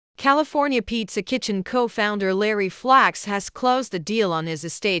California Pizza Kitchen co-founder Larry Flax has closed the deal on his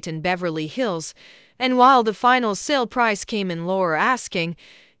estate in Beverly Hills, and while the final sale price came in lower asking,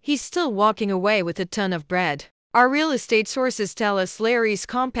 he's still walking away with a ton of bread. Our real estate sources tell us Larry's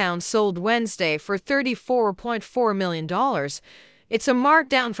compound sold Wednesday for $34.4 million. It's a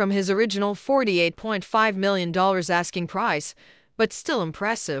markdown from his original $48.5 million asking price, but still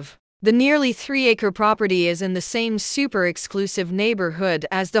impressive. The nearly 3-acre property is in the same super-exclusive neighborhood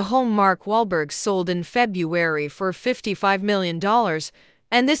as the home Mark Wahlberg sold in February for $55 million,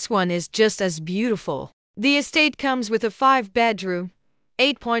 and this one is just as beautiful. The estate comes with a 5-bedroom,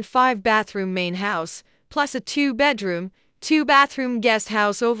 8.5-bathroom main house, plus a 2-bedroom, 2-bathroom guest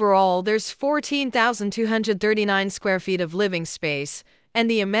house. Overall, there's 14,239 square feet of living space, and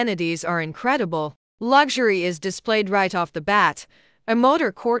the amenities are incredible. Luxury is displayed right off the bat. A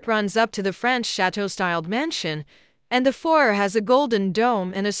motor court runs up to the French chateau-styled mansion, and the foyer has a golden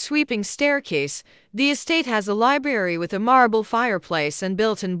dome and a sweeping staircase. The estate has a library with a marble fireplace and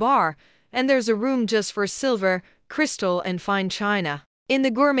built-in bar, and there's a room just for silver, crystal, and fine china. In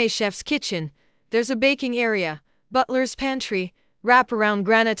the gourmet chef's kitchen, there's a baking area, butler's pantry, wraparound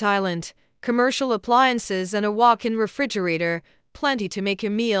granite island, commercial appliances, and a walk-in refrigerator, plenty to make a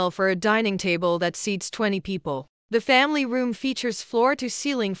meal for a dining table that seats 20 people. The family room features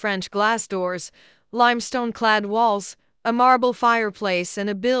floor-to-ceiling French glass doors, limestone-clad walls, a marble fireplace, and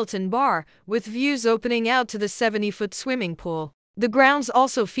a built-in bar, with views opening out to the 70-foot swimming pool. The grounds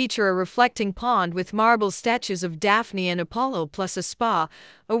also feature a reflecting pond with marble statues of Daphne and Apollo, plus a spa,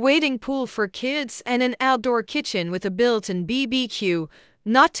 a wading pool for kids, and an outdoor kitchen with a built-in BBQ,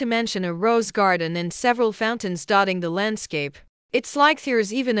 not to mention a rose garden and several fountains dotting the landscape. It's like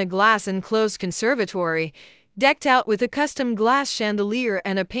there's even a glass-enclosed conservatory, decked out with a custom glass chandelier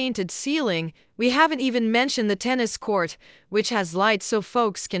and a painted ceiling. We haven't even mentioned the tennis court, which has lights so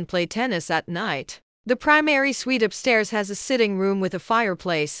folks can play tennis at night. The primary suite upstairs has a sitting room with a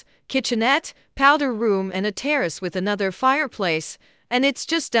fireplace, kitchenette, powder room, and a terrace with another fireplace, and it's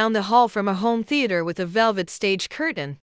just down the hall from a home theater with a velvet stage curtain.